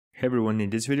Hey everyone, in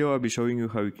this video I'll be showing you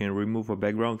how you can remove a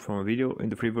background from a video in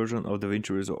the free version of Davinci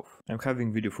Resolve. I'm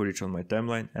having video footage on my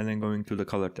timeline and I'm going to the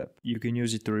color tab. You can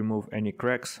use it to remove any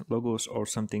cracks, logos or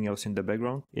something else in the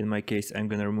background. In my case I'm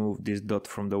gonna remove this dot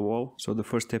from the wall. So the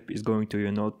first step is going to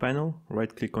your node panel,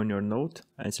 right click on your node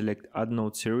and select add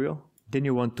node serial. Then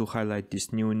you want to highlight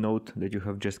this new node that you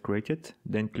have just created,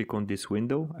 then click on this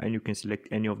window and you can select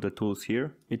any of the tools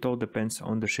here. It all depends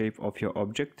on the shape of your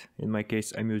object. In my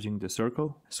case I'm using the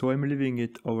circle, so I'm leaving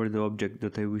it over the object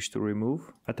that I wish to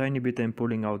remove. A tiny bit I'm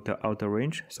pulling out the outer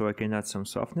range so I can add some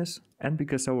softness, and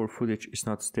because our footage is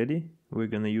not steady, we're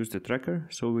gonna use the tracker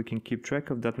so we can keep track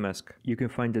of that mask. You can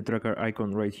find the tracker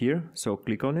icon right here, so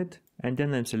click on it, and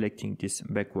then I'm selecting this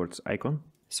backwards icon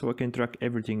so I can track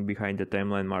everything behind the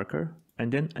timeline marker.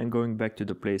 And then I'm going back to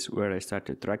the place where I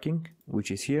started tracking, which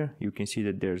is here. You can see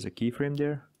that there's a keyframe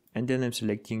there. And then I'm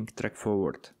selecting track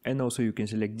forward. And also you can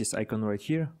select this icon right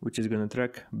here, which is gonna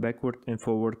track backward and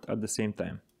forward at the same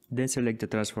time. Then select the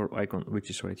transform icon, which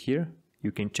is right here.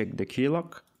 You can check the key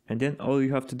lock. And then all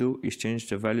you have to do is change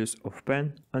the values of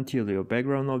pen until your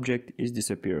background object is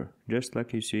disappear, just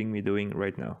like you're seeing me doing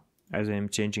right now. As I am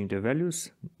changing the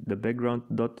values, the background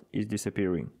dot is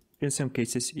disappearing. In some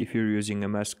cases, if you're using a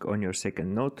mask on your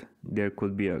second node, there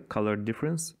could be a color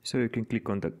difference, so you can click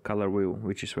on the color wheel,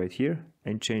 which is right here,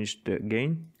 and change the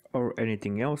gain or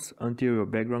anything else until your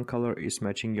background color is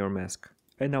matching your mask.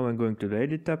 And now I'm going to the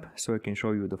edit tab so I can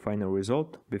show you the final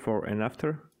result before and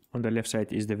after. On the left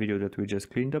side is the video that we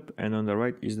just cleaned up and on the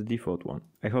right is the default one.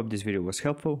 I hope this video was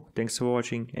helpful, thanks for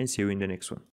watching and see you in the next one.